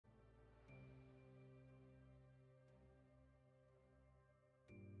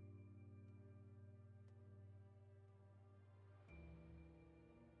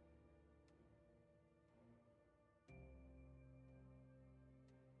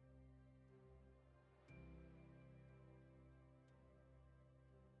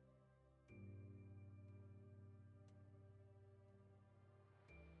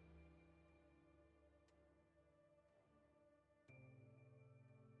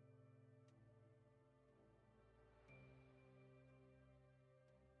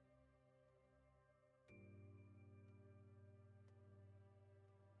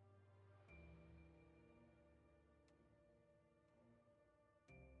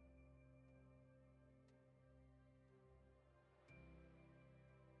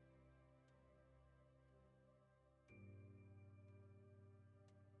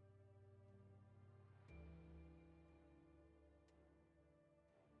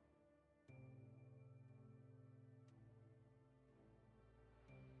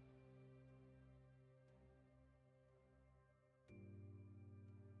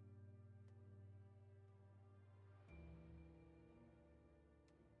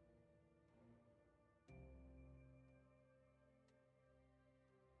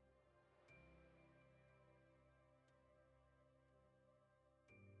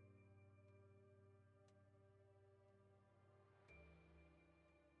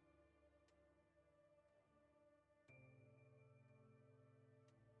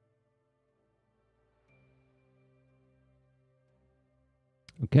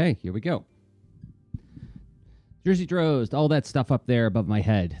Okay, here we go. Jerzy Drozd, all that stuff up there above my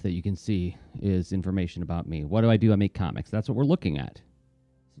head that you can see is information about me. What do? I make comics. That's what we're looking at.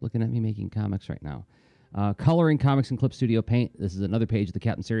 It's looking at me making comics right now. Coloring comics in Clip Studio Paint. This is another page of the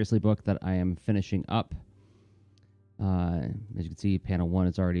Captain Seriously book that I am finishing up. As you can see, panel 1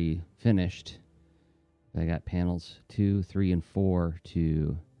 is already finished. I got panels 2, 3, and 4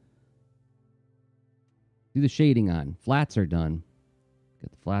 to do the shading on. Flats are done.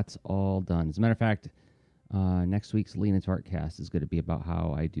 Got the flats all done. As a matter of fact, next week's Lean Into Art cast is going to be about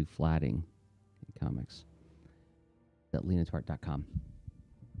how I do flatting in comics at leanintoart.com.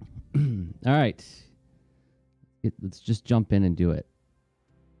 All right. Let's just jump in and do it.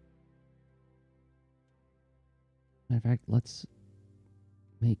 Matter of fact, let's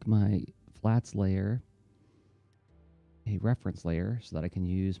make my flats layer a reference layer so that I can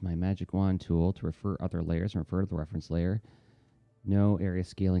use my magic wand tool to refer other layers and refer to the reference layer. No area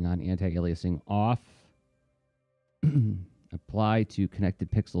scaling on, anti-aliasing off. Apply to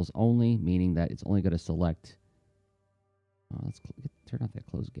connected pixels only, meaning that it's only going to select. Let's turn off that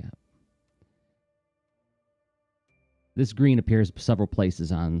close gap. This green appears several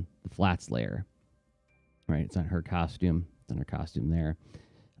places on the flats layer. Right, it's on her costume. It's on her costume there.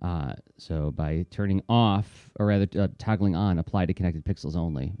 So by turning off, or rather toggling on, apply to connected pixels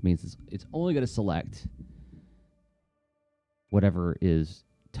only, means it's only going to select whatever is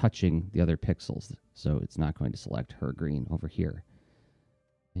touching the other pixels. So it's not going to select her green over here.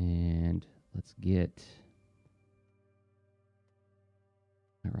 And let's get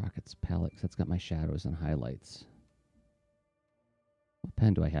my Rockets palette, because that's got my shadows and highlights. What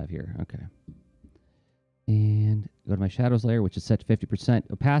pen do I have here? Okay. And go to my shadows layer, which is set to 50%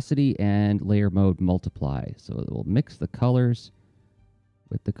 opacity, and layer mode multiply. So it will mix the colors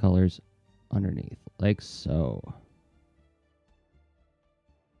with the colors underneath, like so.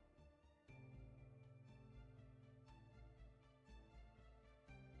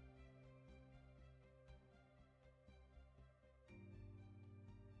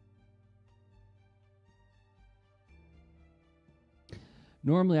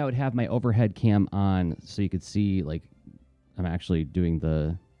 Normally, I would have my overhead cam on so you could see, like, I'm actually doing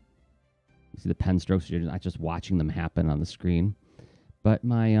you see the pen strokes, you're not just watching them happen on the screen. But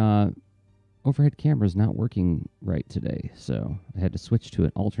my overhead camera is not working right today, so I had to switch to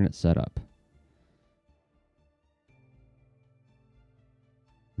an alternate setup.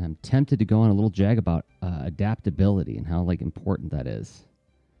 And I'm tempted to go on a little jag about adaptability and how, like, important that is.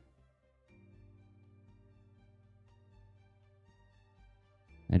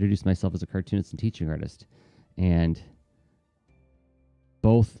 I introduced myself as a cartoonist and teaching artist, and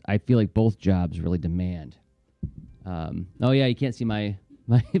I feel like both jobs really demand. Oh yeah, you can't see my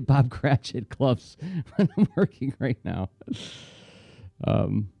Bob Cratchit gloves when I'm working right now.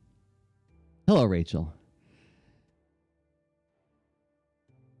 Hello, Rachel.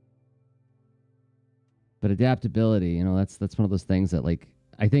 But adaptability, that's one of those things that, like,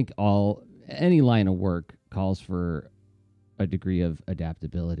 I think any line of work calls for a degree of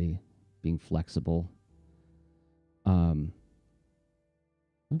adaptability, being flexible.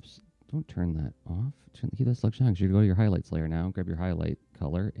 Oops, don't turn that off. Keep that selection on, because you're going to go to your highlights layer now. Grab your highlight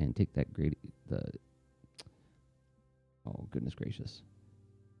color and take that oh, goodness gracious.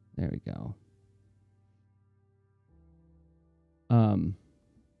 There we go.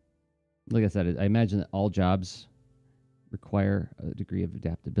 Like I said, I imagine that all jobs require a degree of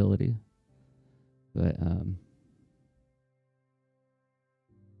adaptability, but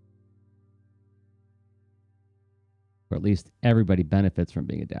or at least everybody benefits from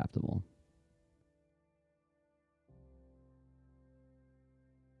being adaptable.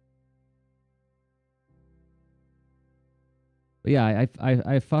 But yeah,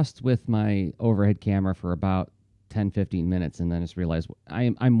 I fussed with my overhead camera for about 10-15 minutes, and then just realized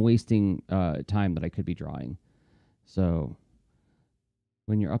I'm wasting time that I could be drawing. So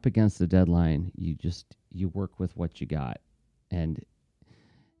when you're up against the deadline, you work with what you got. And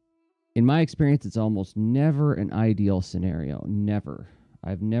in my experience, it's almost never an ideal scenario. Never.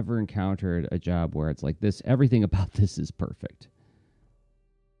 I've never encountered a job where it's like this. Everything about this is perfect.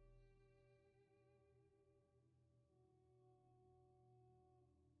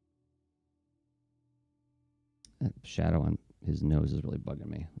 That shadow on his nose is really bugging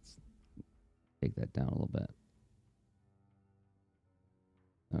me. Let's take that down a little bit.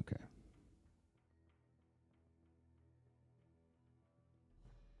 Okay.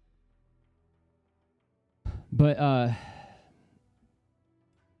 But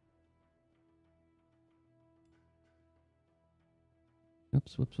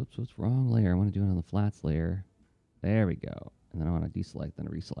whoops, wrong layer. I want to do it on the flats layer. There we go. And then I want to deselect and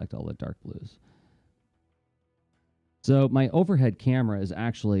reselect all the dark blues. So my overhead camera is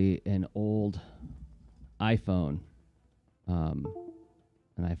actually an old iPhone. An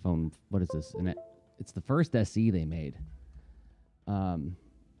iPhone, what is this? It's the first SE they made. I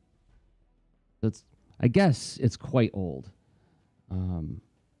guess it's quite old.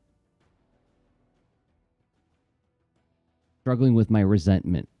 Struggling with my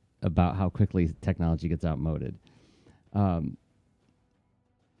resentment about how quickly technology gets outmoded.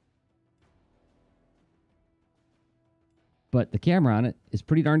 But the camera on it is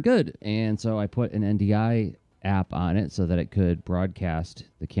pretty darn good. And so I put an NDI app on it so that it could broadcast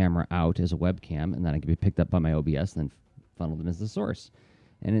the camera out as a webcam, and then it could be picked up by my OBS and then funneled in as the source.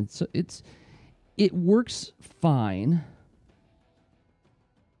 And it works fine.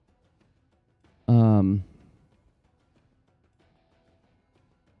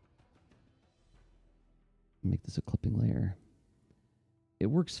 Make this a clipping layer. It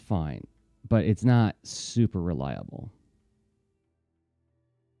works fine, but it's not super reliable.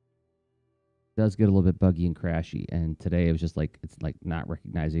 It does get a little bit buggy and crashy, and today it was just like it's like not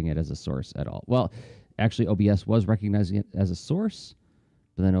recognizing it as a source at all. Well, actually OBS was recognizing it as a source,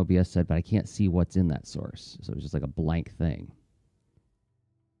 but then OBS said, but I can't see what's in that source. So it was just like a blank thing.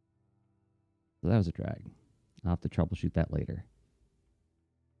 So that was a drag. I'll have to troubleshoot that later.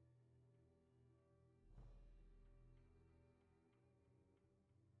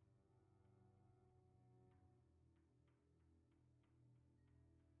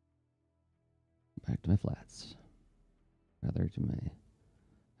 Back to my flats. Rather to my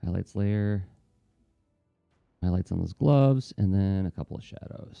highlights layer. Highlights on those gloves, and then a couple of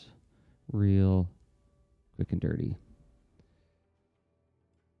shadows. Real quick and dirty.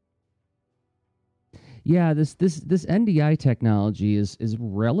 Yeah, this NDI technology is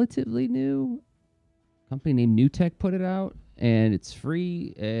relatively new. A company named NewTek put it out, and it's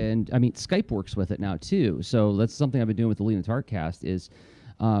free. And I mean, Skype works with it now too. So that's something I've been doing with the Lean Tartcast is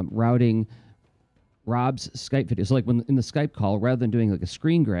routing Rob's Skype video. So like when in the Skype call, rather than doing like a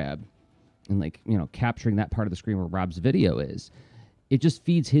screen grab and like, you know, capturing that part of the screen where Rob's video is, it just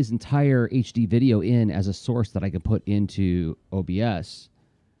feeds his entire HD video in as a source that I can put into OBS.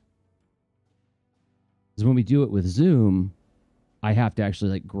 Because when we do it with Zoom, I have to actually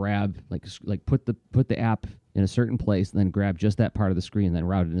like grab, like put the app in a certain place and then grab just that part of the screen and then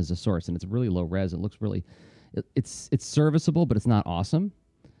route it as a source. And it's really low res. It looks really, it's serviceable, but it's not awesome.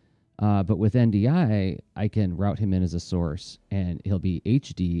 But with NDI, I can route him in as a source, and he'll be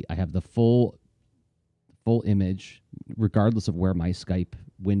HD. I have the full image, regardless of where my Skype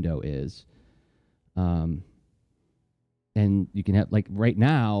window is. And you can have, like right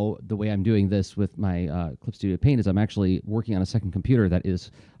now, the way I'm doing this with my Clip Studio Paint is I'm actually working on a second computer that is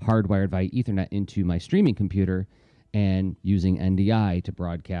hardwired via Ethernet into my streaming computer and using NDI to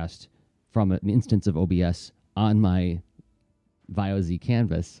broadcast from an instance of OBS on my Vio Z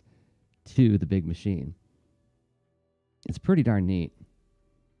canvas to the big machine. It's pretty darn neat.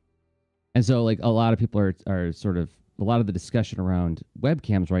 And so like a lot of people are sort of, a lot of the discussion around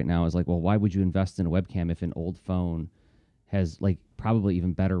webcams right now is like, well, why would you invest in a webcam if an old phone has like probably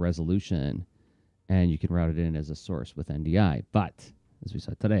even better resolution and you can route it in as a source with NDI? But as we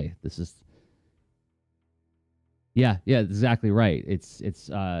said today, this is, yeah, exactly right. It's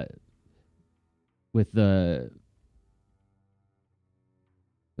with the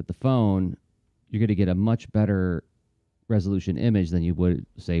phone, you're going to get a much better resolution image than you would,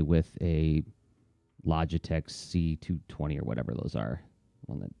 say, with a Logitech C220 or whatever those are.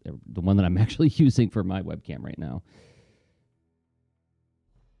 The one that I'm actually using for my webcam right now.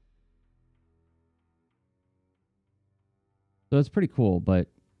 So it's pretty cool, but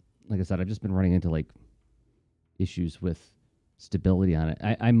like I said, I've just been running into like issues with stability on it.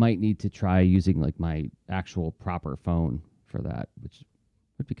 I might need to try using like my actual proper phone for that, which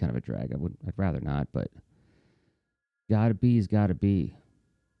would be kind of a drag. I'd rather not, but gotta be's gotta be.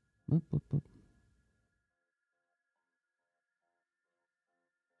 Boop, boop, boop.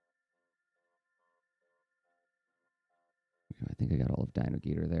 Okay, I think I got all of Dino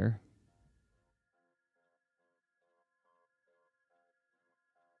Gator there.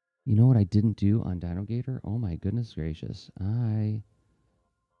 You know what I didn't do on Dino Gator? Oh my goodness gracious. I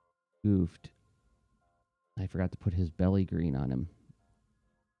goofed. I forgot to put his belly green on him.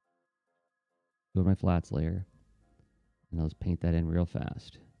 Go to my flats layer. And I'll just paint that in real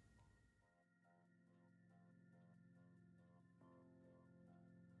fast.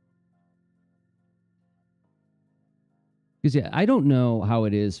 Because yeah, I don't know how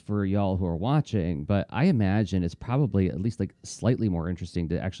it is for y'all who are watching, but I imagine it's probably at least like slightly more interesting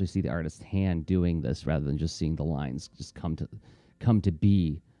to actually see the artist's hand doing this rather than just seeing the lines just come to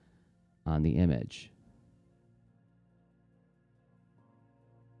be on the image.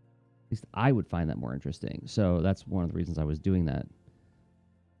 At least I would find that more interesting. So that's one of the reasons I was doing that.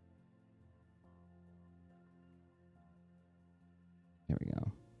 There we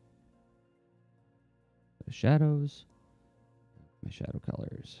go. The shadows, my shadow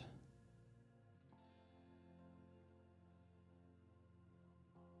colors.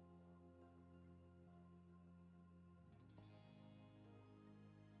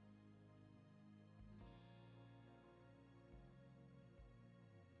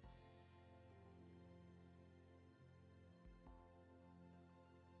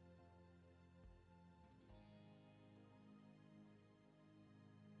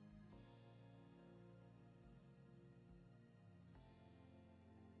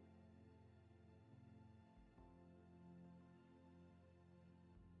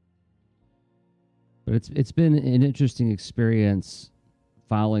 But it's been an interesting experience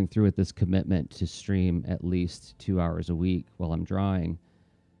following through with this commitment to stream at least 2 hours a week while I'm drawing,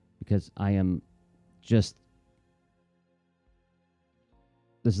 because I am just,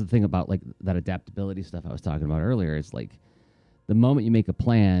 this is the thing about like that adaptability stuff I was talking about earlier. It's like the moment you make a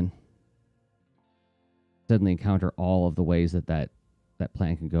plan, suddenly encounter all of the ways that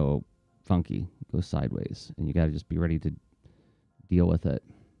plan can go funky, go sideways, and you got to just be ready to deal with it.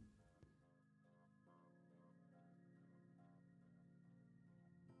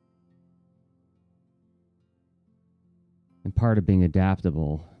 And part of being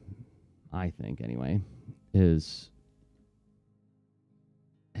adaptable, I think anyway, is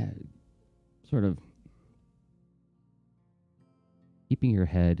sort of keeping your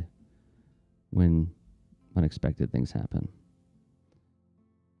head when unexpected things happen.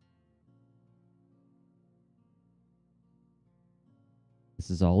 This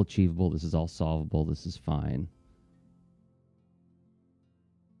is all achievable. This is all solvable. This is fine.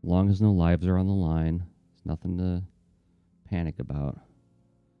 As long as no lives are on the line, there's nothing to panic about.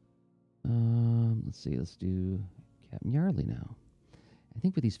 Let's see. Let's do Captain Yarley now. I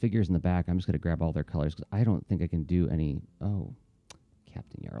think with these figures in the back, I'm just going to grab all their colors because I don't think I can do any. Oh,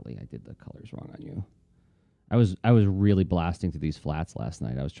 Captain Yarley, I did the colors wrong on you. I was really blasting through these flats last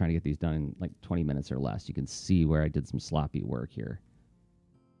night. I was trying to get these done in like 20 minutes or less. You can see where I did some sloppy work here.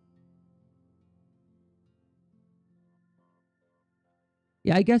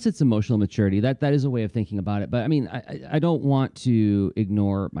 Yeah, I guess it's emotional maturity. That is a way of thinking about it. But I mean, I don't want to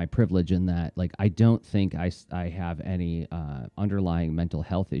ignore my privilege in that. Like, I don't think I have any underlying mental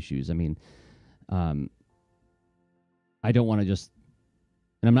health issues. I mean, I don't want to just,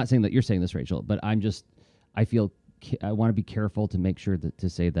 and I'm not saying that you're saying this, Rachel, but I want to be careful to make sure to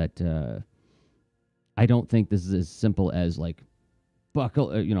say that I don't think this is as simple as like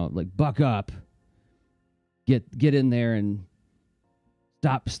buckle, like buck up, get in there and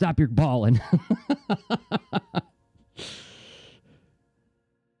stop your balling.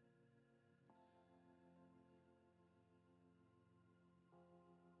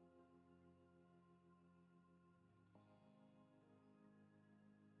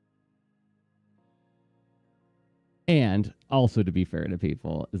 And also, to be fair to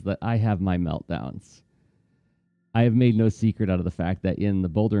people, is that I have my meltdowns. I have made no secret out of the fact that in the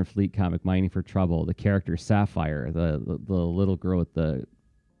Boulder and Fleet comic Mining for Trouble, the character Sapphire, the little girl with the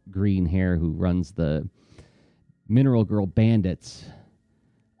green hair who runs the Mineral Girl Bandits,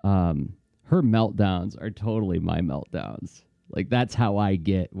 her meltdowns are totally my meltdowns. Like, that's how I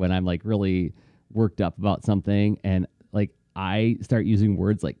get when I'm like really worked up about something, and like I start using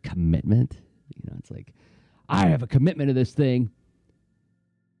words like commitment. It's like, I have a commitment to this thing.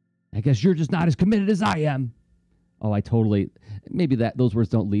 I guess you're just not as committed as I am. Oh, I totally, maybe those words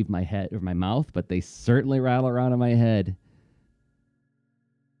don't leave my head or my mouth, but they certainly rattle around in my head.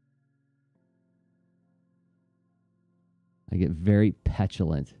 I get very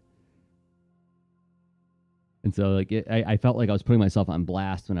petulant. And so like I felt like I was putting myself on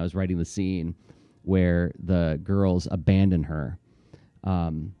blast when I was writing the scene where the girls abandon her.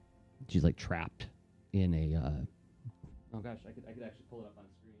 She's like trapped in a oh gosh, I could actually pull it up on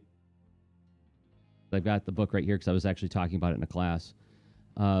screen. I've got the book right here because I was actually talking about it in a class.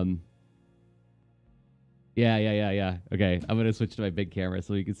 Yeah. Okay, I'm gonna switch to my big camera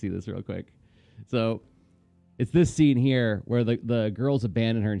so you can see this real quick. So it's this scene here where the girls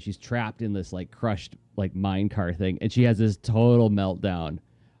abandon her and she's trapped in this like crushed like mine car thing, and she has this total meltdown.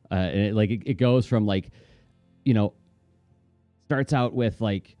 And it goes from like, starts out with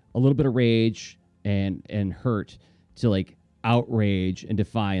like a little bit of rage and hurt to like outrage and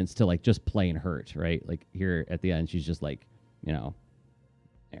defiance to like just plain hurt, right? Like here at the end, she's just like, you know,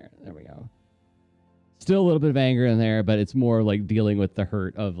 there we go. Still a little bit of anger in there, but it's more like dealing with the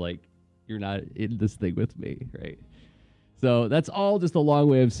hurt of like, you're not in this thing with me, right? So that's all just a long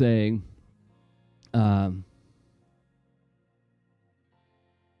way of saying,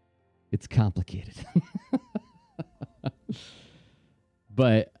 it's complicated.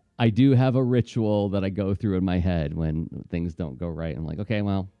 But I do have a ritual that I go through in my head when things don't go right. I'm like, okay,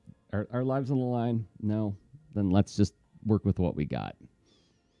 well, our lives on the line? No. Then let's just work with what we got.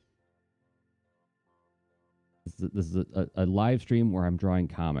 This is a live stream where I'm drawing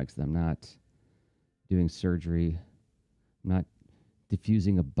comics. I'm not doing surgery. I'm not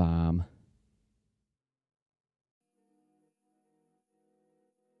diffusing a bomb.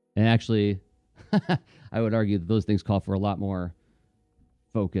 And actually, I would argue that those things call for a lot more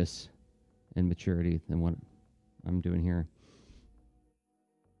focus and maturity than what I'm doing here.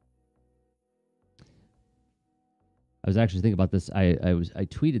 I was actually thinking about this. I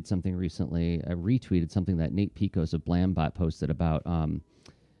tweeted something recently. I retweeted something that Nate Picos of Blambot posted about.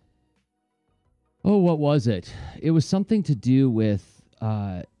 What was it? It was something to do with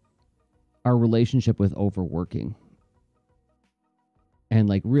our relationship with overworking. And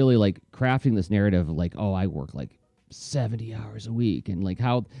like really like crafting this narrative of like, oh, I work like 70 hours a week, and like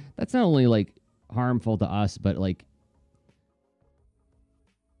how that's not only like harmful to us, but like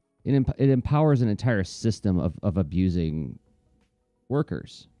it empowers an entire system of abusing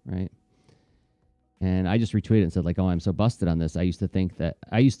workers, right? And I just retweeted and said like, oh, I'm so busted on this. I used to think that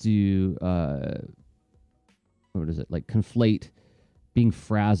what is it, like conflate being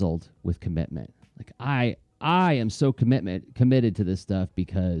frazzled with commitment. Like I am so committed to this stuff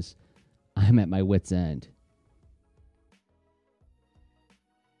because I'm at my wit's end.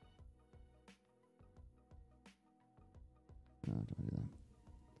 No, don't do that.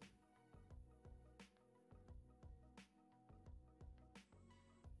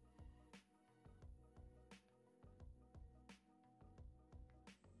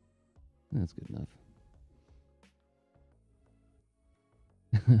 That's good enough.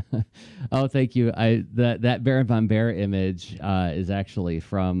 Oh, thank you. That Baron von Bear image is actually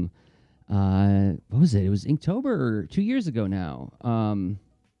from what was it? It was Inktober 2 years ago now.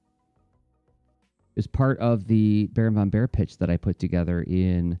 Is part of the Baron von Bear pitch that I put together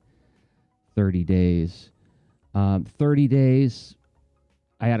in 30 days. 30 days.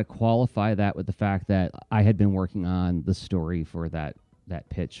 I had to qualify that with the fact that I had been working on the story for that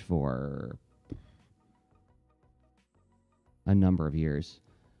pitch for a number of years.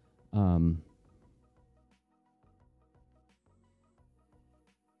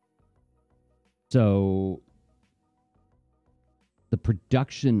 So the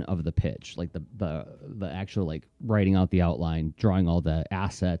production of the pitch, like the actual like writing out the outline, drawing all the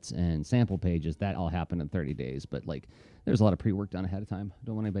assets and sample pages, that all happened in 30 days. But like there's a lot of pre-work done ahead of time.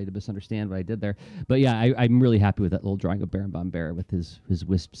 Don't want anybody to misunderstand what I did there. But yeah, I'm really happy with that little drawing of Baron von Bear with his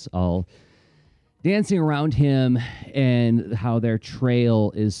wisps all dancing around him, and how their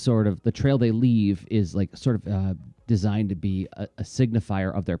trail is sort of, the trail they leave is like sort of designed to be a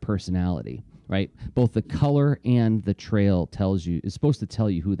signifier of their personality, right? Both the color and the trail is supposed to tell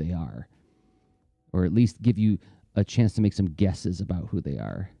you who they are, or at least give you a chance to make some guesses about who they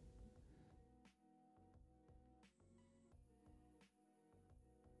are.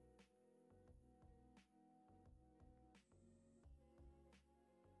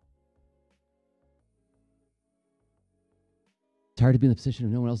 It's hard to be in the position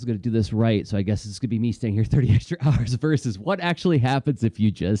of no one else is going to do this right. So I guess it's going to be me staying here 30 extra hours versus what actually happens if you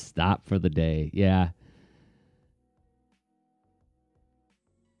just stop for the day. Yeah.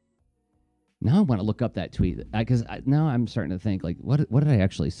 Now I want to look up that tweet because now I'm starting to think like, what did I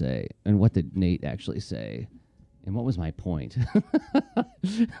actually say? And what did Nate actually say? And what was my point?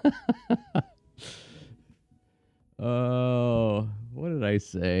 Oh, what did I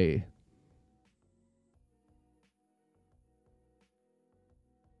say?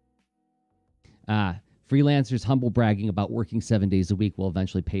 Freelancers humble bragging about working 7 days a week will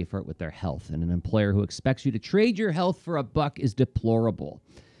eventually pay for it with their health. And an employer who expects you to trade your health for a buck is deplorable.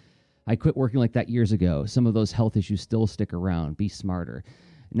 I quit working like that years ago. Some of those health issues still stick around. Be smarter.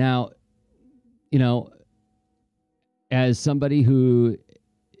 Now, you know, as somebody who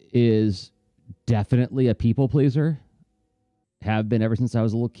is definitely a people pleaser, have been ever since I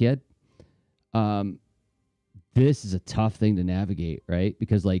was a little kid, this is a tough thing to navigate, right?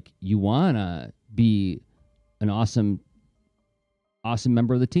 Because like you want to be an awesome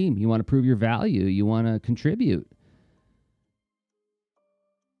member of the team. You want to prove your value. You want to contribute.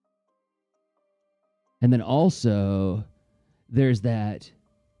 And then also there's that,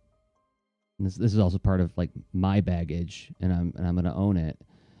 and this is also part of like my baggage, and I'm going to own it,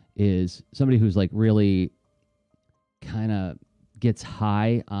 is somebody who's like really kind of gets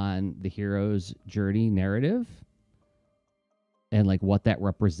high on the hero's journey narrative and like what that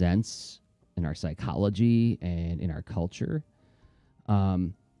represents in our psychology and in our culture.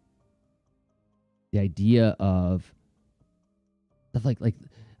 The idea of like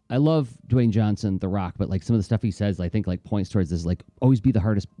I love Dwayne Johnson, The Rock, but like some of the stuff he says, I think like points towards this, like always be the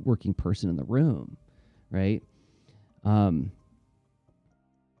hardest working person in the room, right? And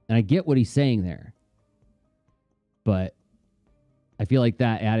I get what he's saying there, but I feel like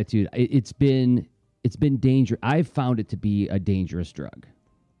that attitude, it's been dangerous. I've found it to be a dangerous drug.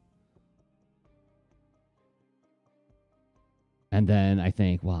 And then I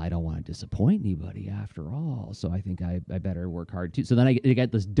think, well, I don't want to disappoint anybody after all. So I think I better work hard too. So then I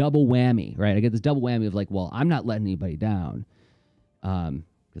get this double whammy, right? I get this double whammy of like, well, I'm not letting anybody down because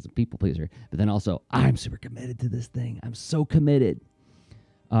I'm a people pleaser. But then also, I'm super committed to this thing. I'm so committed.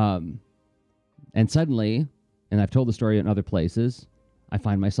 And suddenly, and I've told the story in other places, I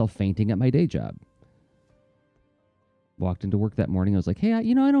find myself fainting at my day job. Walked into work that morning. I was like, hey, I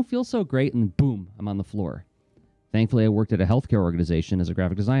don't feel so great. And boom, I'm on the floor. Thankfully, I worked at a healthcare organization as a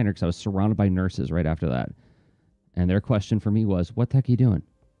graphic designer because I was surrounded by nurses right after that. And their question for me was, what the heck are you doing?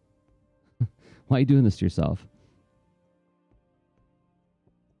 Why are you doing this to yourself?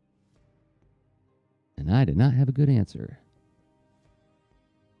 And I did not have a good answer.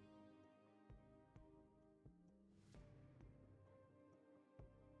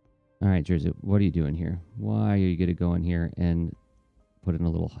 All right, Jerzy, what are you doing here? Why are you going to go in here and put in a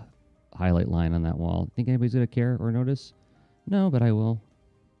little highlight line on that wall? Think anybody's going to care or notice? No, but I will.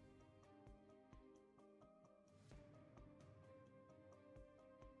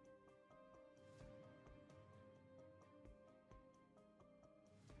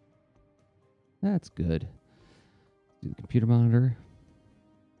 That's good. Do the computer monitor.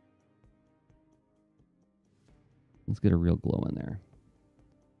 Let's get a real glow in there.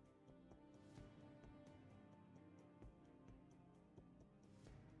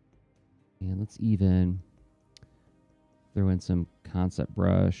 And let's even throw in some concept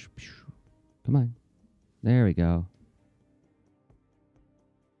brush. Come on. There we go.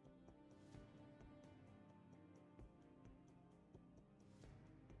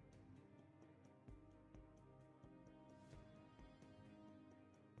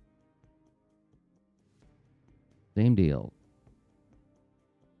 Same deal.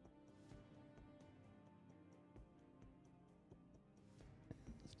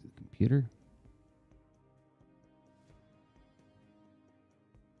 Let's do the computer.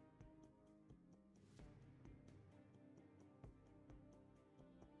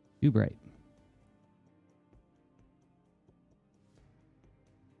 Too bright.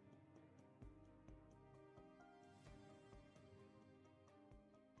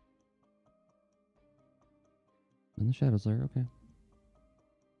 And the shadows layer, okay.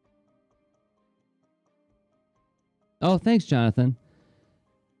 Oh, thanks, Jonathan.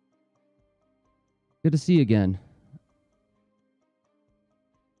 Good to see you again.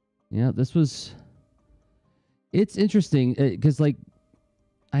 Yeah, it's interesting because like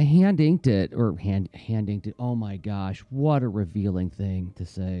I hand inked it. Oh my gosh, what a revealing thing to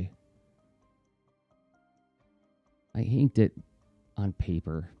say. I inked it on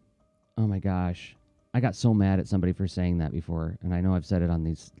paper. Oh my gosh. I got so mad at somebody for saying that before, and I know I've said it on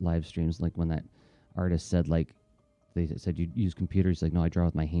these live streams, like when that artist said, like, they said you use computers. Like, no, I draw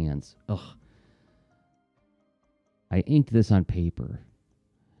with my hands. Ugh. I inked this on paper,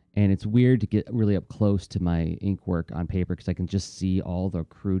 and it's weird to get really up close to my ink work on paper because I can just see all the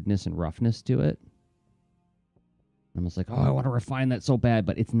crudeness and roughness to it. I'm just like, oh, I want to refine that so bad,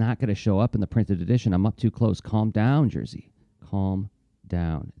 but it's not going to show up in the printed edition. I'm up too close. Calm down, Jerzy. Calm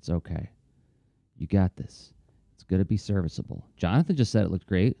down. It's okay. You got this. It's going to be serviceable. Jonathan just said it looked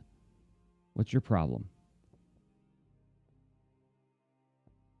great. What's your problem?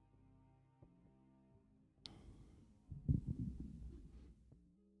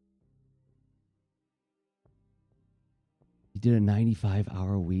 You did a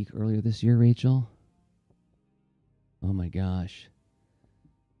 95-hour week earlier this year, Rachel? Oh my gosh.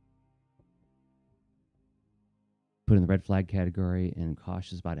 Put in the red flag category and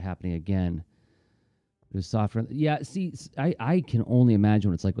cautious about it happening again. With software. Yeah, see, I can only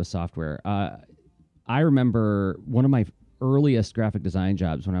imagine what it's like with software. I remember one of my earliest graphic design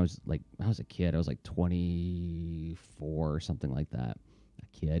jobs when I was a kid. I was like 24 or something like that. A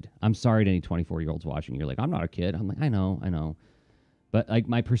kid. I'm sorry to any 24-year-olds watching. You're like, I'm not a kid. I'm like, I know. But like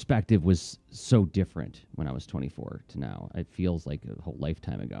my perspective was so different when I was 24 to now. It feels like a whole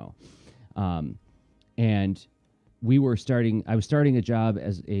lifetime ago. Um, and I was starting a job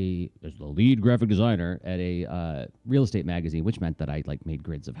as the lead graphic designer at a real estate magazine, which meant that I like made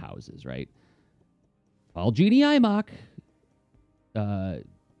grids of houses, right? All Jeannie Imach at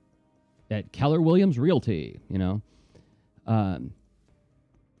Keller Williams Realty, you know.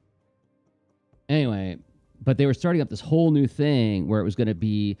 Anyway, but they were starting up this whole new thing where it was going to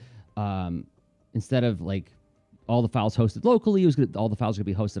be instead of like all the files hosted locally, all the files were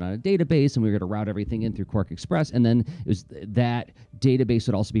going to be hosted on a database, and we were going to route everything in through Quark Express, and then it was that database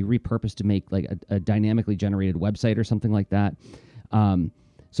would also be repurposed to make like a dynamically generated website or something like that.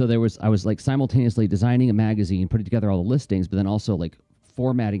 So I was like simultaneously designing a magazine, putting together all the listings, but then also like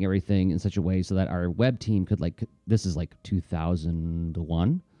formatting everything in such a way so that our web team could like, this is like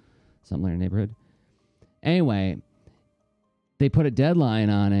 2001, something in the neighborhood. Anyway, they put a deadline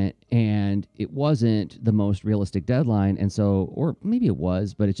on it, and it wasn't the most realistic deadline. And so, or maybe it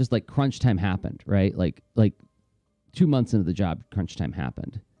was, but it's just like crunch time happened, right? Like 2 months into the job, crunch time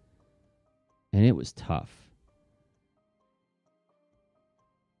happened. And it was tough.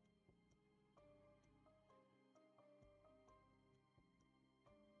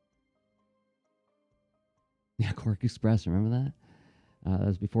 Yeah, Quark Express, remember that? That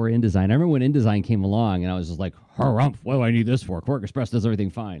was before InDesign. I remember when InDesign came along, and I was just like, harumph, what do I need this for? Quark Express does everything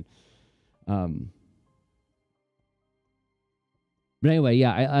fine. But anyway,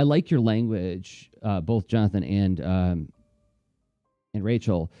 yeah, I like your language, both Jonathan and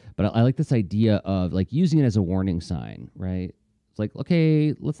Rachel. But I like this idea of like using it as a warning sign, right? It's like,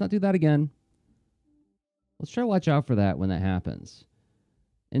 okay, let's not do that again. Let's try to watch out for that when that happens.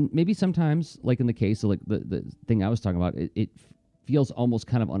 And maybe sometimes, like in the case of like the thing I was talking about, it feels almost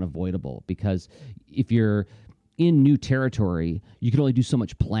kind of unavoidable, because if you're in new territory, you can only do so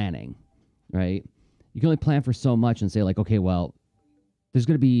much planning, right? You can only plan for so much and say like, okay, well, there's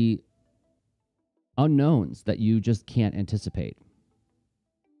going to be unknowns that you just can't anticipate.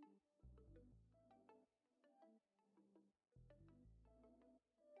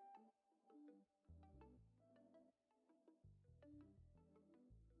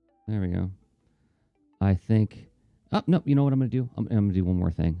 There we go. I think, oh, no, you know what I'm going to do? I'm going to do one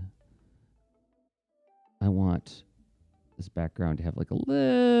more thing. I want this background to have like a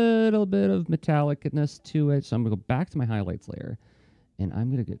little bit of metallicness to it. So I'm going to go back to my highlights layer, and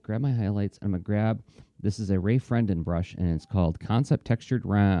I'm going to grab my highlights. I'm going to grab, this is a Ray Friendon brush, and it's called Concept Textured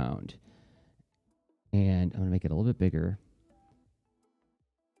Round. And I'm going to make it a little bit bigger.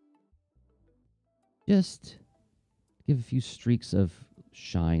 Just give a few streaks of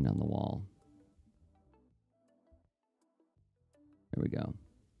shine on the wall. There we go.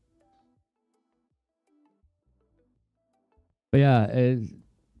 But yeah,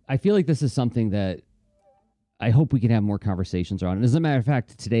 I feel like this is something that I hope we can have more conversations around. And as a matter of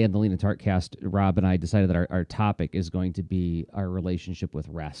fact, today on the Lean and Tart cast, Rob and I decided that our topic is going to be our relationship with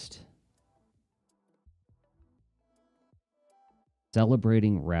rest.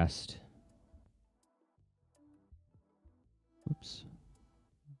 Celebrating rest. Oops.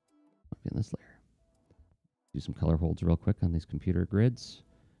 In this layer. Do some color holds real quick on these computer grids.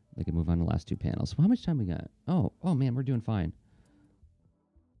 I can move on to the last two panels. Well, how much time we got? Oh man, we're doing fine.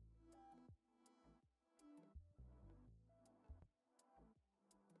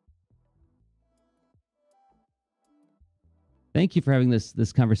 Thank you for having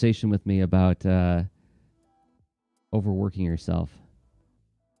this conversation with me about overworking yourself.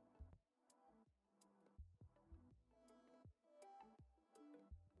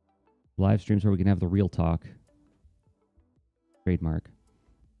 Live streams where we can have the real talk. Trademark.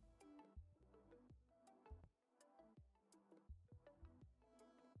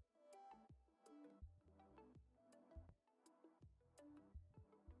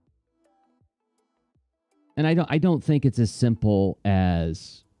 And I don't think it's as simple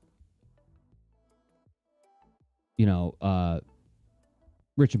as, you know,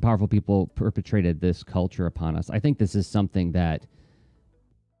 rich and powerful people perpetrated this culture upon us. I think this is something that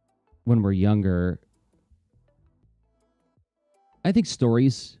when we're younger, I think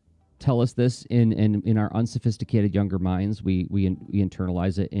stories tell us this in our unsophisticated younger minds. We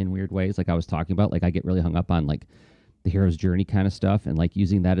internalize it in weird ways. Like I was talking about, like I get really hung up on like the hero's journey kind of stuff, and like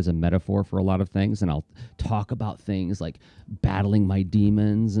using that as a metaphor for a lot of things. And I'll talk about things like battling my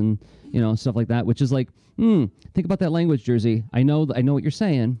demons and, you know, stuff like that, which is like, think about that language, Jerzy. I know what you're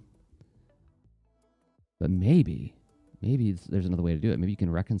saying, but maybe there's another way to do it. Maybe you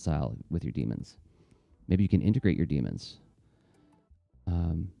can reconcile with your demons. Maybe you can integrate your demons.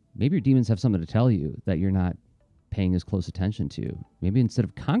 Maybe your demons have something to tell you that you're not paying as close attention to. Maybe instead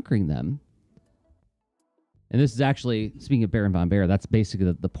of conquering them, and this is actually, speaking of Baron von Bear, that's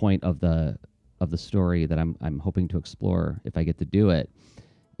basically the point of the story that I'm hoping to explore if I get to do it,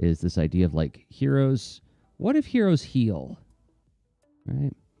 is this idea of like heroes. What if heroes heal?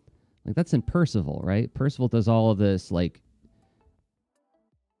 Right? Like that's in Percival, right? Percival does all of this like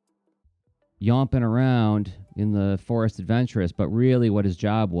yomping around in the forest adventurous, but really what his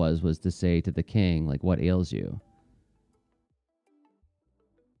job was to say to the king, like, what ails you?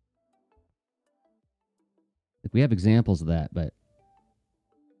 Like, we have examples of that, but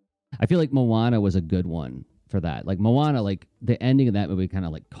I feel like Moana was a good one for that. Like Moana, like the ending of that movie kind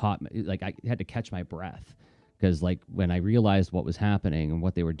of like caught me. Like I had to catch my breath because like when I realized what was happening and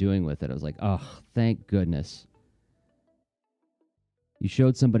what they were doing with it, I was like, oh, thank goodness. You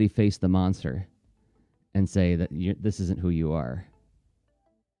showed somebody face the monster and say that this isn't who you are.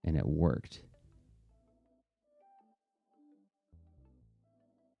 And it worked.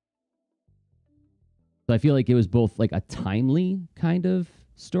 So I feel like it was both like a timely kind of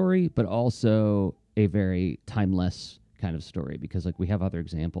story, but also a very timeless kind of story because like we have other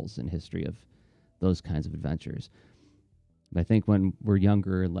examples in history of those kinds of adventures. But I think when we're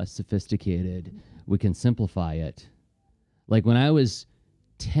younger and less sophisticated, we can simplify it. Like when I was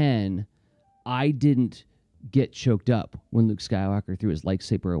 10, I didn't get choked up when Luke Skywalker threw his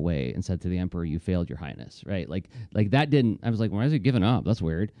lightsaber away and said to the Emperor, "You failed, Your Highness." Right? Like that didn't. I was like, "Why is he giving up? That's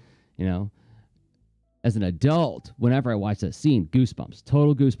weird," you know. As an adult, whenever I watch that scene, goosebumps,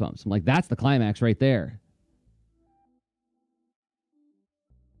 total goosebumps. I'm like, that's the climax right there.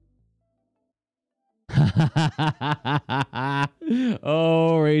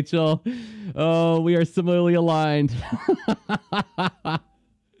 Oh, Rachel. Oh, we are similarly aligned.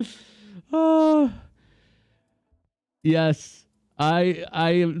 Oh, yes. I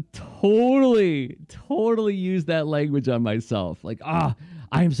am totally use that language on myself. Like, I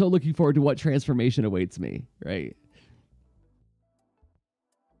am so looking forward to what transformation awaits me, right?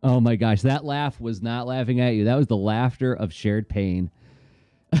 Oh my gosh, that laugh was not laughing at you. That was the laughter of shared pain.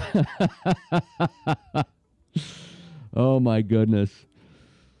 Oh my goodness.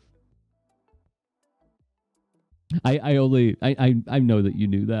 I know that you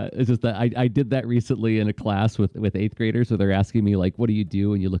knew that. It's just that I did that recently in a class with eighth graders where they're asking me like, what do you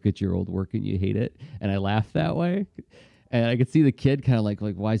do when you look at your old work and you hate it? And I laughed that way. And I could see the kid kind of like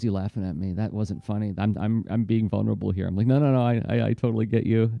why is he laughing at me? That wasn't funny. I'm being vulnerable here. I'm like, no, I totally get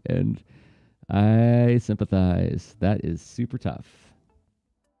you and I sympathize. That is super tough.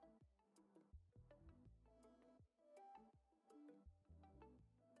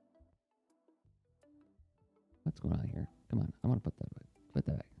 What's going on here? Come on, I want to put that back. Put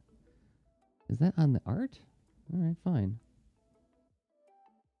that back. Is that on the art? All right, fine.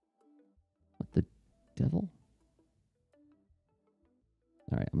 What the devil?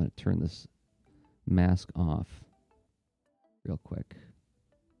 All right, I'm going to turn this mask off real quick.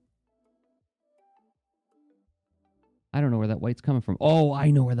 I don't know where that white's coming from. Oh,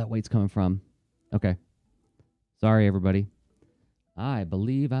 I know where that white's coming from. Okay. Sorry, everybody. I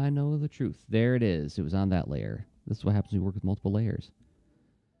believe I know the truth. There it is. It was on that layer. This is what happens when you work with multiple layers.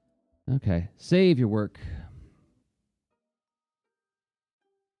 Okay. Save your work.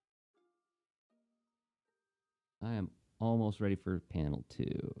 I am almost ready for panel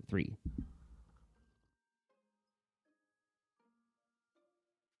 3.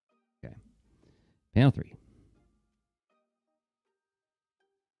 Okay. Panel 3.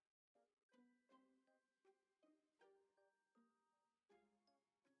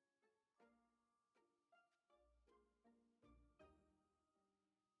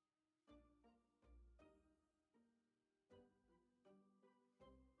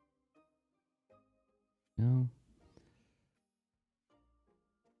 No.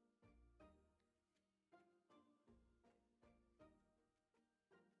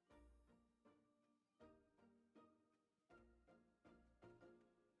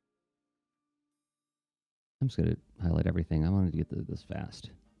 I'm just going to highlight everything. I wanted to get this fast.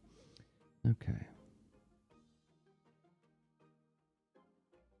 Okay.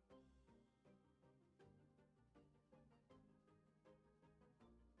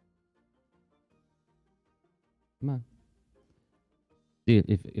 Come on. See,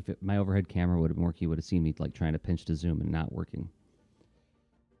 if my overhead camera would have been working, you would have seen me like trying to pinch to zoom and not working.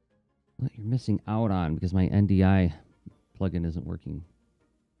 What you're missing out on because my NDI plugin isn't working.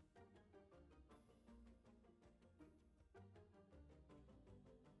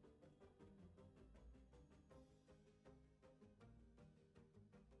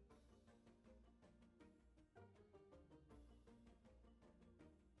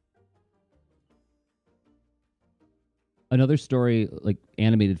 Another story, like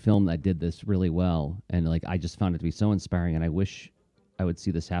animated film that did this really well, and like I just found it to be so inspiring, and I wish I would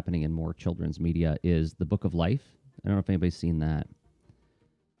see this happening in more children's media, is The Book of Life. I don't know if anybody's seen that.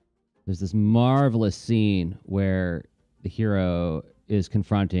 There's this marvelous scene where the hero is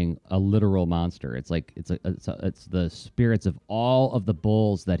confronting a literal monster. It's like it's the spirits of all of the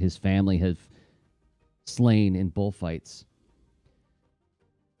bulls that his family have slain in bullfights,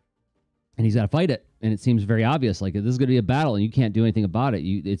 and he's got to fight it. And it seems very obvious, like this is going to be a battle, and you can't do anything about it.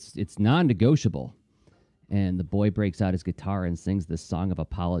 It's non-negotiable. And the boy breaks out his guitar and sings this song of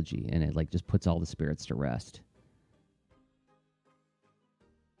apology, and it like just puts all the spirits to rest.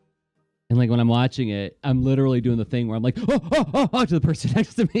 And like when I'm watching it, I'm literally doing the thing where I'm like, oh, to the person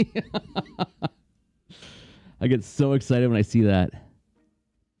next to me. I get so excited when I see that.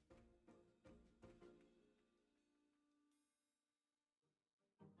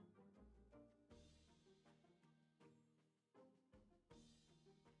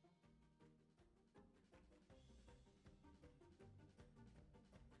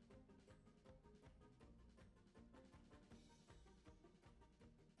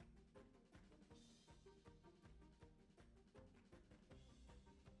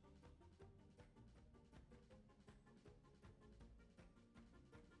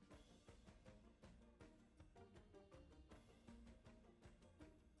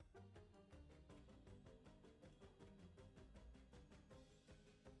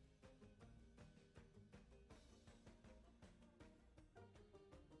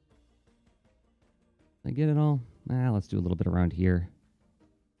 I get it all. Let's do a little bit around here.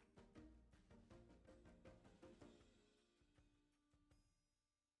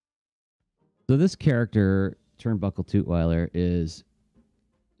 So this character, Turnbuckle Tootweiler, is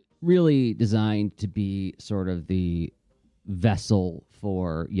really designed to be sort of the vessel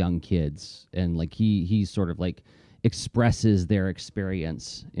for young kids, and like he sort of like expresses their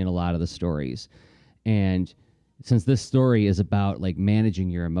experience in a lot of the stories. And since this story is about like managing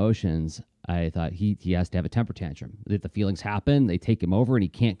your emotions, I thought he has to have a temper tantrum. If the feelings happen, they take him over and he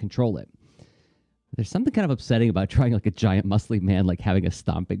can't control it. There's something kind of upsetting about trying like a giant muscly man like having a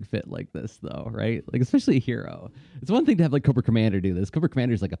stomping fit like this, though, right? Like especially a hero. It's one thing to have like Cobra Commander do this. Cobra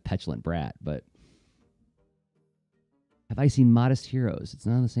Commander is like a petulant brat, but have I seen Modest Heroes? It's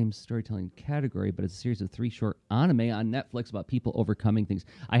not in the same storytelling category, but it's a series of 3 short anime on Netflix about people overcoming things.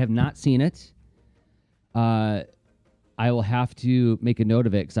 I have not seen it. I will have to make a note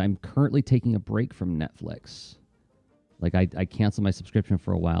of it because I'm currently taking a break from Netflix. Like I canceled my subscription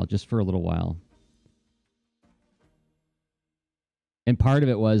for a while, just for a little while. And part of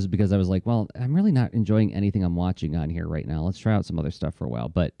it was because I was like, well, I'm really not enjoying anything I'm watching on here right now. Let's try out some other stuff for a while.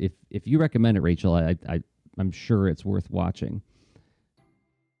 But if you recommend it, Rachel, I'm sure it's worth watching.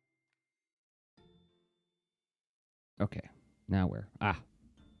 Okay, now where?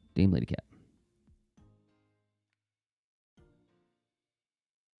 Dame Lady Cat.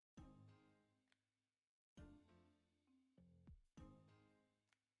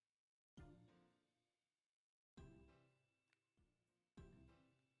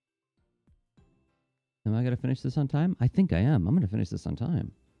 Am I going to finish this on time? I think I am. I'm going to finish this on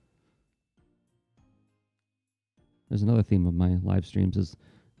time. There's another theme of my live streams is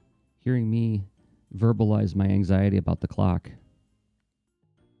hearing me verbalize my anxiety about the clock.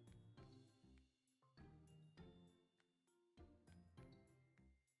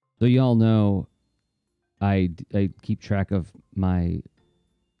 So you all know I keep track of my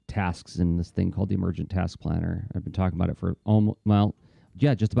tasks in this thing called the Emergent Task Planner. I've been talking about it for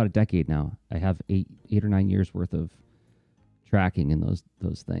just about a decade now. I have eight or 9 years worth of tracking in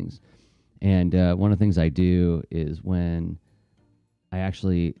those things. And one of the things I do is when I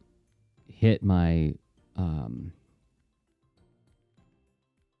actually hit my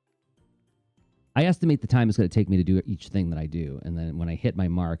I estimate the time it's going to take me to do each thing that I do. And then when I hit my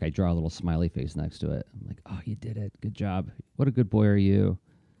mark, I draw a little smiley face next to it. I'm like, oh, you did it. Good job. What a good boy are you?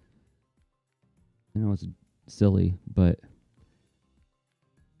 I know it's silly, but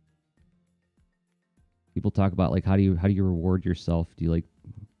people talk about like how do you reward yourself? Do you like,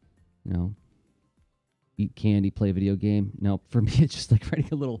 eat candy, play a video game? No, for me it's just like writing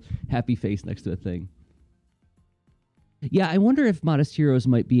a little happy face next to a thing. Yeah, I wonder if Modest Heroes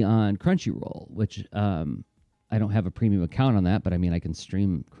might be on Crunchyroll, which I don't have a premium account on that, but I mean I can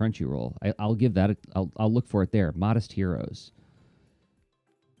stream Crunchyroll. I'll give that. I'll look for it there. Modest Heroes.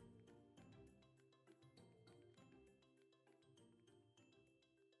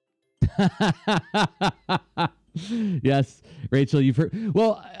 Yes, Rachel, you've heard.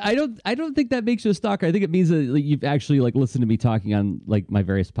 Well, I don't think that makes you a stalker. I think it means that like, you've actually like listened to me talking on like my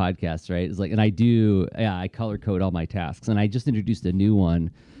various podcasts, right? It's like, and I do, yeah, I color code all my tasks, and I just introduced a new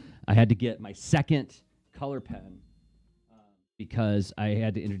one. I had to get my second color pen because I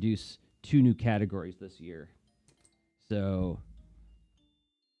had to introduce two new categories this year. So,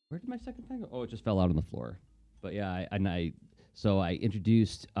 where did my second pen go? Oh, it just fell out on the floor. But yeah, so I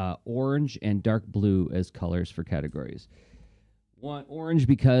introduced orange and dark blue as colors for categories. One orange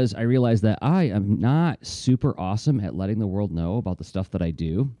because I realized that I am not super awesome at letting the world know about the stuff that I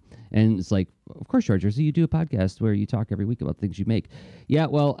do. And it's like, of course, Jerzy, you do a podcast where you talk every week about things you make. Yeah,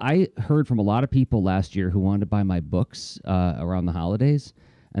 well, I heard from a lot of people last year who wanted to buy my books around the holidays.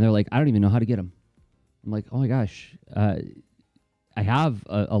 And they're like, I don't even know how to get them. I'm like, oh my gosh. I have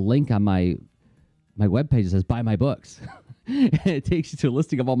a link on my webpage that says buy my books. It takes you to a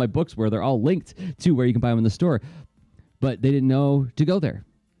listing of all my books where they're all linked to where you can buy them in the store. But they didn't know to go there.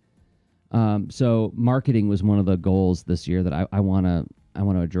 So marketing was one of the goals this year that I want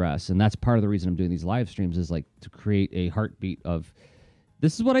to address, and that's part of the reason I'm doing these live streams is like to create a heartbeat of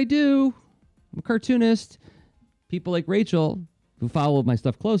this is what I do. I'm a cartoonist. People like Rachel who follow my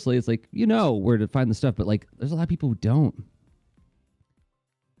stuff closely, it's like you know where to find the stuff, but like there's a lot of people who don't.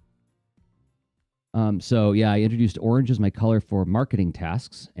 So yeah, I introduced orange as my color for marketing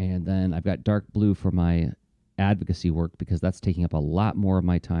tasks, and then I've got dark blue for my advocacy work because that's taking up a lot more of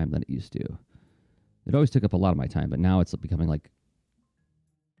my time than it used to. It always took up a lot of my time, but now it's becoming like,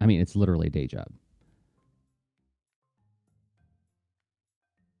 I mean, it's literally a day job.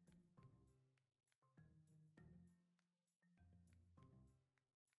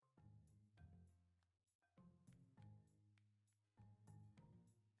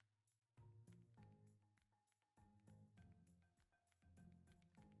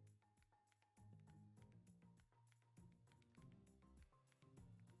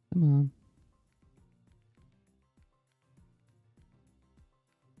 Come on.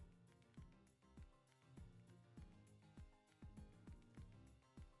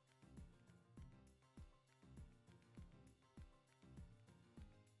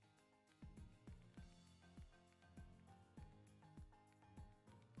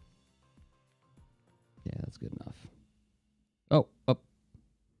 Yeah, that's good enough. Oh, oh.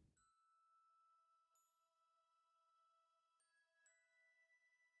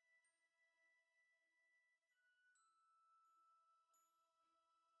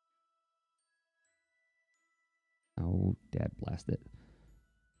 Oh, dad blast it.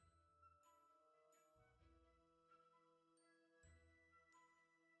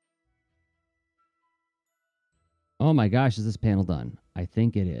 Oh my gosh, is this panel done? I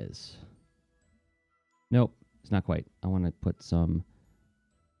think it is. Nope, it's not quite. I want to put some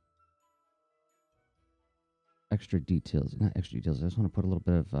extra details. Not extra details. I just want to put a little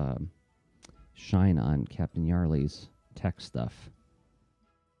bit of shine on Captain Yarley's tech stuff.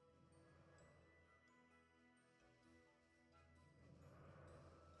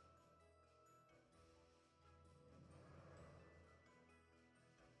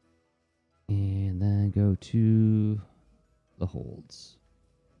 And then go to the holds.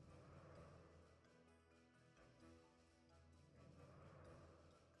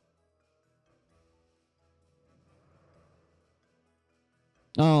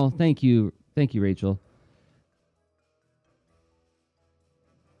 Oh, thank you. Thank you, Rachel.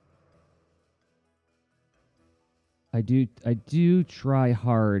 I do try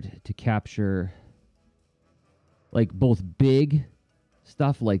hard to capture like both big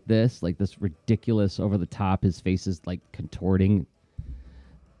stuff like this ridiculous over the top, his face is like contorting.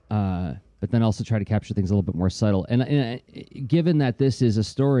 But then also try to capture things a little bit more subtle. And given that this is a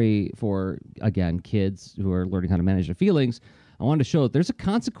story for, again, kids who are learning how to manage their feelings, I wanted to show that there's a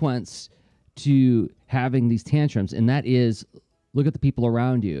consequence to having these tantrums, and that is look at the people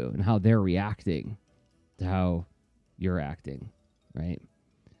around you and how they're reacting to how you're acting, right?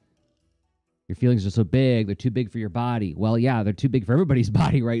 Your feelings are so big, they're too big for your body. Well, yeah, they're too big for everybody's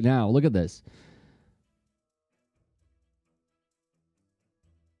body right now. Look at this.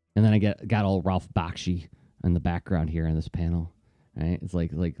 And then I got all Ralph Bakshi in the background here in this panel. Right? It's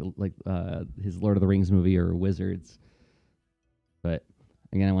like his Lord of the Rings movie or Wizards. But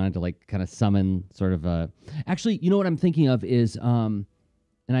again, I wanted to like kind of summon sort of a actually, you know what I'm thinking of is and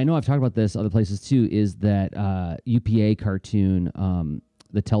I know I've talked about this other places too, is that UPA cartoon,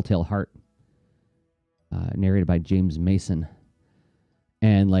 The Telltale Heart, narrated by James Mason.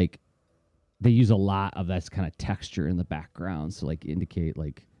 And like they use a lot of that kind of texture in the background to like indicate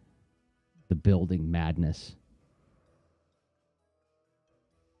like the building madness.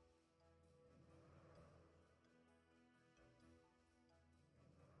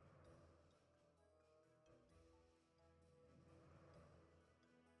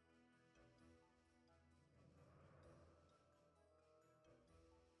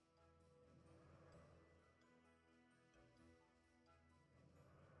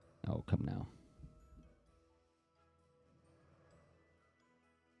 Oh, come now.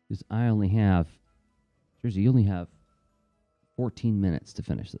 Because I only have, Jerzy, you only have 14 minutes to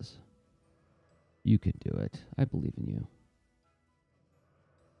finish this. You can do it. I believe in you.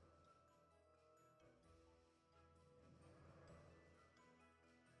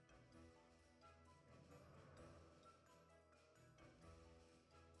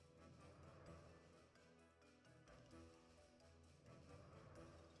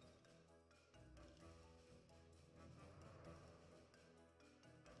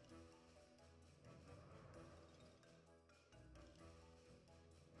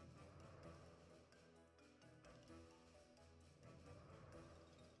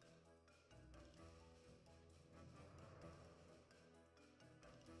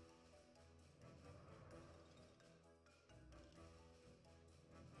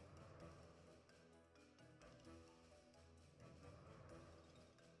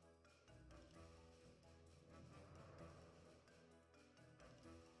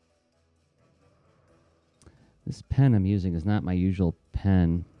 This pen I'm using is not my usual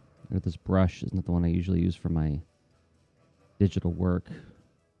pen, or this brush is not the one I usually use for my digital work.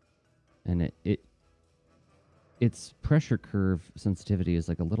 And its pressure curve sensitivity is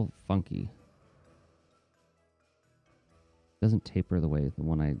like a little funky. Doesn't taper the way the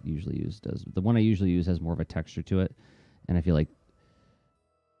one I usually use does. The one I usually use has more of a texture to it, and I feel like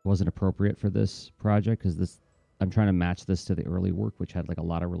it wasn't appropriate for this project because this I'm trying to match this to the early work, which had like a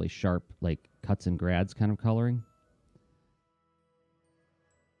lot of really sharp like cuts and grads kind of coloring,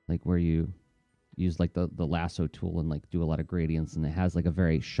 like where you use like the lasso tool and like do a lot of gradients, and it has like a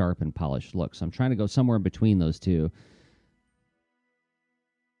very sharp and polished look. So I'm trying to go somewhere in between those two.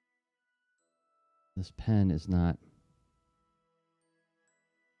 This pen is not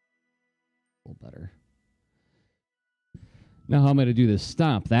a little better. Now, how am I going to do this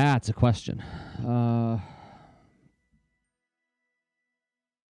stomp? That's a question.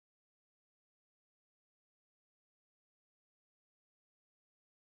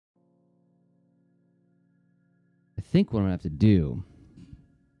 I think what I'm going to have to do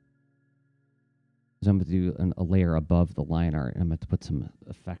is I'm going to do a layer above the line art, and I'm going to put some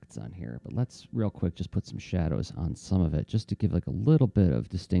effects on here. But let's real quick just put some shadows on some of it, just to give like a little bit of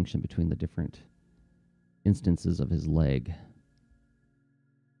distinction between the different instances of his leg.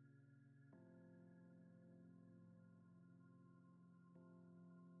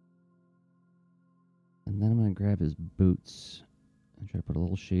 And then I'm going to grab his boots and try to put a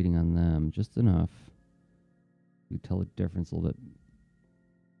little shading on them, just enough. You can tell the difference a little bit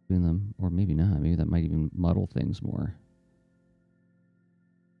between them, or maybe not. Maybe that might even muddle things more.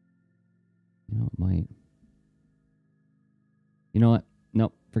 You know, it might. You know what?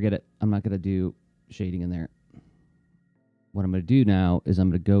 Nope, forget it. I'm not going to do shading in there. What I'm going to do now is I'm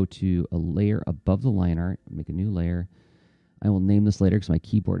going to go to a layer above the line art, make a new layer. I will name this later because my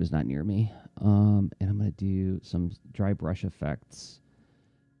keyboard is not near me. And I'm going to do some dry brush effects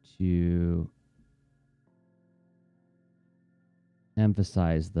to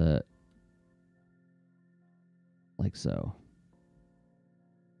emphasize the, like so.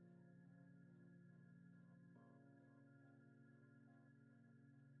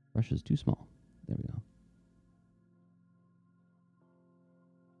 Brush is too small. There we go.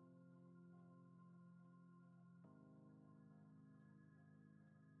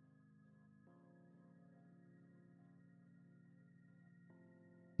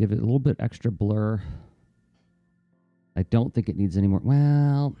 Give it a little bit extra blur. I don't think it needs any more.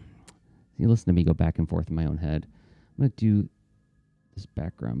 Well, you listen to me go back and forth in my own head. I'm going to do this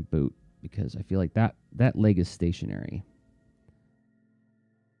background boot because I feel like that leg is stationary.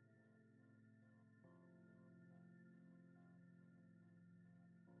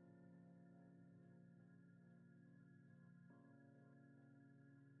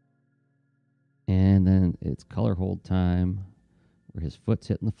 And then it's color hold time where his foot's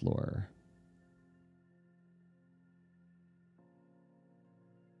hitting the floor.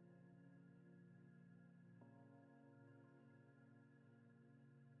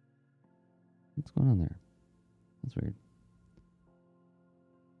 What's going on there? That's weird.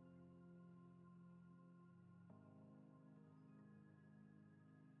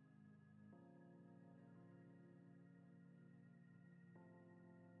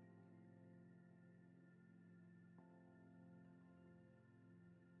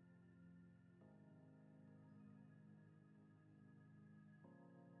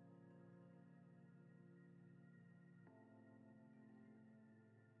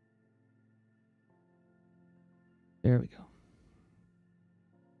 There we go.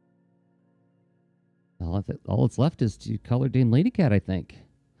 All that's left is to color Dame Ladycat, I think.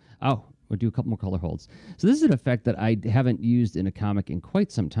 Oh, we'll do a couple more color holds. So this is an effect that I haven't used in a comic in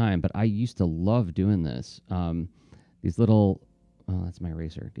quite some time, but I used to love doing this. These little, oh, that's my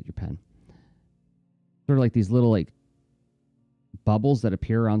eraser. Get your pen. Sort of like these little like bubbles that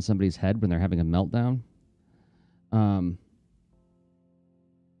appear on somebody's head when they're having a meltdown. I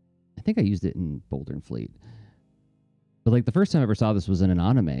think I used it in Boulder and Fleet. But like the first time I ever saw this was in an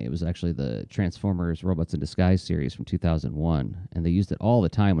anime. It was actually the Transformers Robots in Disguise series from 2001. And they used it all the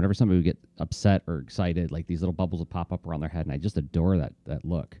time. Whenever somebody would get upset or excited, like these little bubbles would pop up around their head. And I just adore that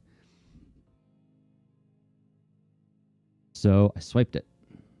look. So I swiped it.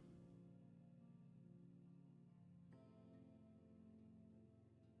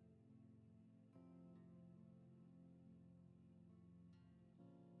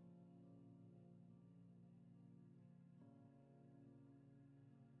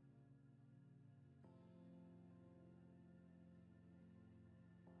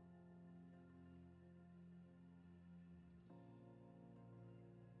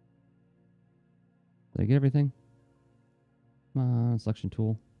 Did I get everything? Come on, selection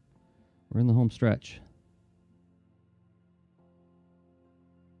tool. We're in the home stretch.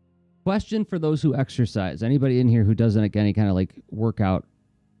 Question for those who exercise. Anybody in here who does any kind of like workout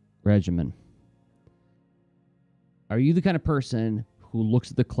regimen? Are you the kind of person who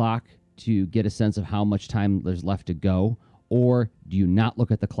looks at the clock to get a sense of how much time there's left to go? Or do you not look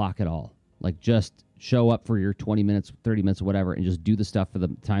at the clock at all? Like just show up for your 20 minutes, 30 minutes, or whatever, and just do the stuff for the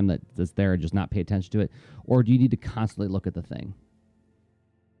time that's there and just not pay attention to it? Or do you need to constantly look at the thing?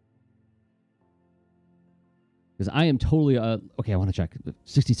 Because I am totally, okay, I want to check.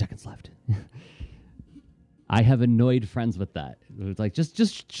 60 seconds left. I have annoyed friends with that. It's like,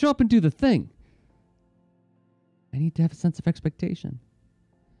 just show up and do the thing. I need to have a sense of expectation.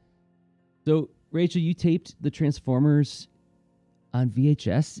 So, Rachel, you taped the Transformers on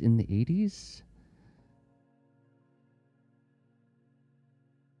VHS in the 80s?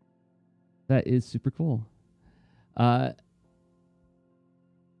 That is super cool. I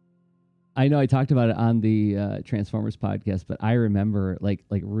know I talked about it on the Transformers podcast, but I remember like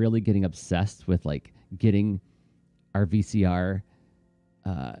really getting obsessed with like getting our VCR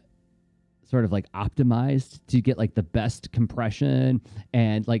sort of like optimized to get like the best compression.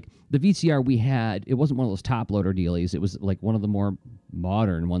 And like the VCR we had, it wasn't one of those top loader dealies. It was like one of the more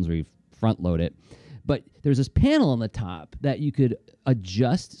modern ones where you front load it. But there's this panel on the top that you could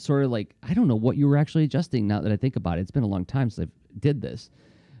adjust, sort of like, I don't know what you were actually adjusting now that I think about it. It's been a long time since I did this.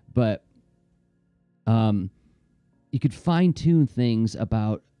 But you could fine tune things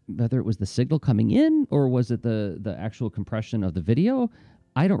about whether it was the signal coming in or was it the actual compression of the video.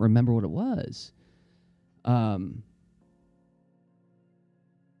 I don't remember what it was. But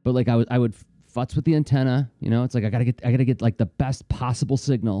like I would futz with the antenna, you know, it's like I gotta get like the best possible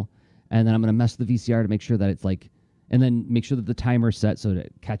signal, and then I'm gonna mess with the VCR to make sure that it's like, and then make sure that the timer's set so that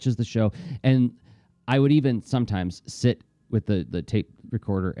it catches the show. And I would even sometimes sit with the tape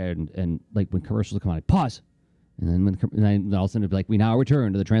recorder and like when commercials would come on, I'd pause. And then all of a sudden it'd be like, we now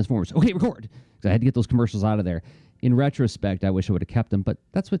return to the Transformers. Okay, record. Because I had to get those commercials out of there. In retrospect, I wish I would have kept them, but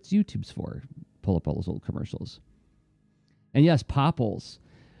that's what YouTube's for. Pull up all those old commercials. And yes, Popples.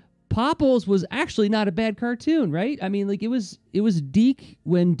 Popples was actually not a bad cartoon, right? I mean, like it was Deke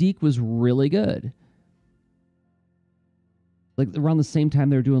when Deke was really good. Like around the same time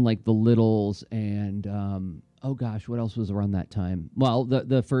they were doing like The Littles and oh gosh, what else was around that time? Well,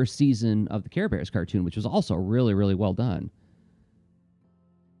 the first season of the Care Bears cartoon, which was also really, really well done.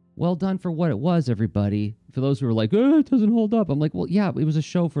 Well done for what it was, everybody. For those who are like, oh, it doesn't hold up. I'm like, well, yeah, it was a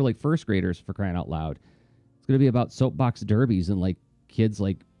show for like first graders, for crying out loud. It's going to be about soapbox derbies and like kids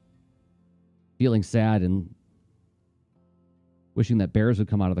like feeling sad and wishing that bears would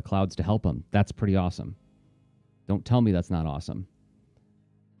come out of the clouds to help them. That's pretty awesome. Don't tell me that's not awesome.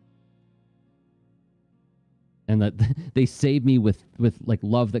 And that they save me with like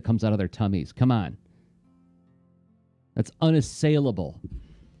love that comes out of their tummies. Come on. That's unassailable.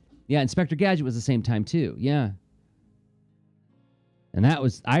 Yeah, Inspector Gadget was the same time too. Yeah. And that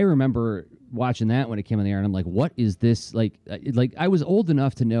was, I remember watching that when it came on the air and I'm like, what is this? Like I was old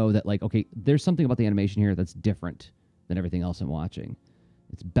enough to know that like, okay, there's something about the animation here that's different than everything else I'm watching.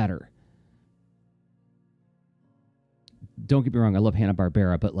 It's better. Don't get me wrong, I love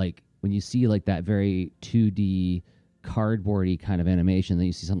Hanna-Barbera, but like when you see like that very 2D cardboardy kind of animation, then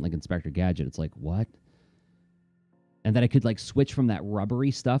you see something like Inspector Gadget, it's like, what? And then I could like switch from that rubbery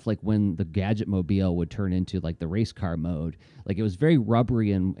stuff, like when the Gadget Mobile would turn into like the race car mode. Like it was very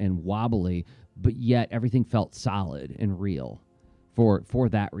rubbery and wobbly, but yet everything felt solid and real for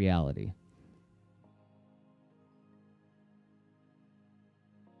that reality.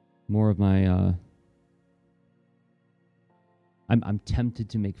 more of my I'm tempted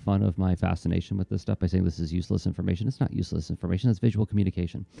to make fun of my fascination with this stuff by saying this is useless information. It's not useless information. It's visual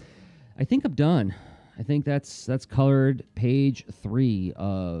communication. I think I'm done. I think that's colored page 3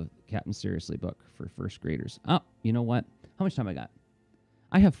 of Captain Seriously book for first graders. Oh, you know what? How much time I got?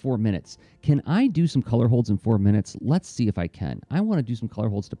 I have 4 minutes. Can I do some color holds in 4 minutes? Let's see if I can. I want to do some color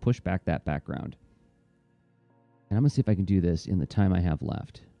holds to push back that background. And I'm going to see if I can do this in the time I have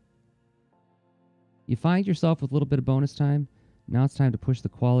left. You find yourself with a little bit of bonus time. Now it's time to push the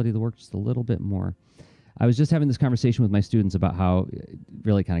quality of the work just a little bit more. I was just having this conversation with my students about how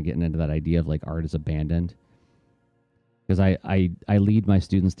really kind of getting into that idea of like art is abandoned. Because I lead my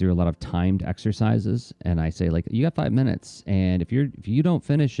students through a lot of timed exercises, and I say, like, you got 5 minutes, and if you don't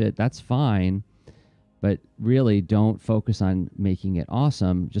finish it, that's fine, but really don't focus on making it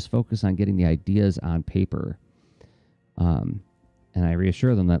awesome. Just focus on getting the ideas on paper. And I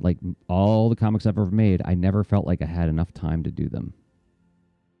reassure them that, like, all the comics I've ever made, I never felt like I had enough time to do them.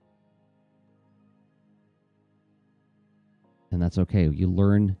 And that's okay. You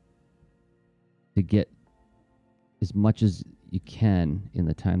learn to get as much as you can in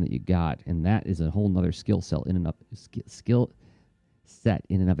the time that you got, and that is a whole nother skill set in and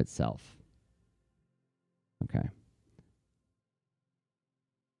of itself. Okay.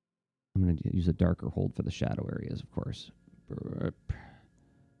 I'm going to use a darker hold for the shadow areas, of course. Burp.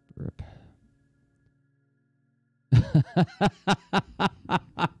 Burp.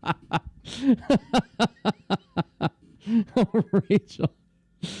 Oh, Rachel.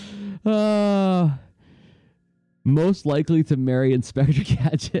 Most likely to marry Inspector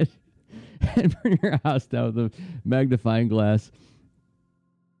Gadget and burn your house down with a magnifying glass.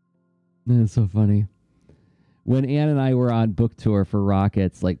 That's so funny. When Ann and I were on book tour for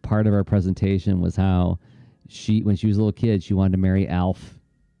Rockets, like, part of our presentation was how when she was a little kid, she wanted to marry Alf.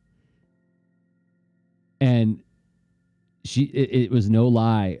 And it was no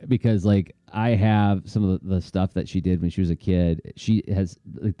lie, because, like, I have some of the stuff that she did when she was a kid. She has,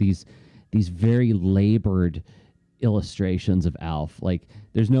 like, these very labored illustrations of Alf. Like,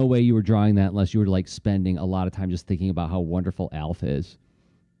 there's no way you were drawing that unless you were, like, spending a lot of time just thinking about how wonderful Alf is.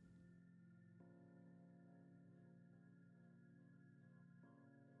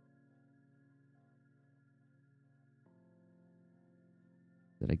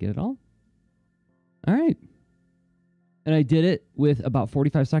 Did I get it all? All right. And I did it with about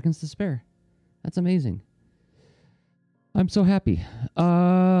 45 seconds to spare. That's amazing. I'm so happy.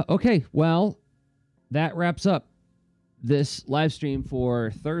 Okay, well, that wraps up this live stream for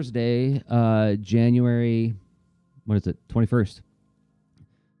Thursday, January, 21st.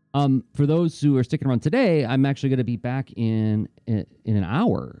 For those who are sticking around today, I'm actually going to be back in an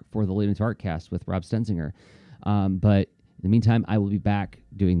hour for the Leading to Artcast with Rob Stenzinger. But in the meantime, I will be back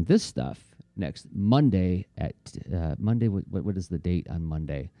doing this stuff next Monday at Monday. What is the date on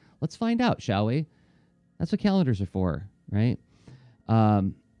Monday? Let's find out, shall we? That's what calendars are for, right?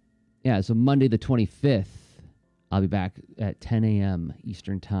 Yeah, so Monday the 25th, I'll be back at 10 a.m.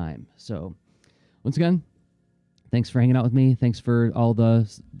 Eastern Time. So once again, thanks for hanging out with me. Thanks for all the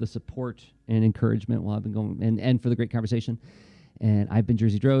support and encouragement while I've been going, and for the great conversation. And I've been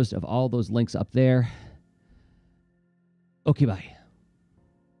Jerzy Drozd of all those links up there. Okay, bye.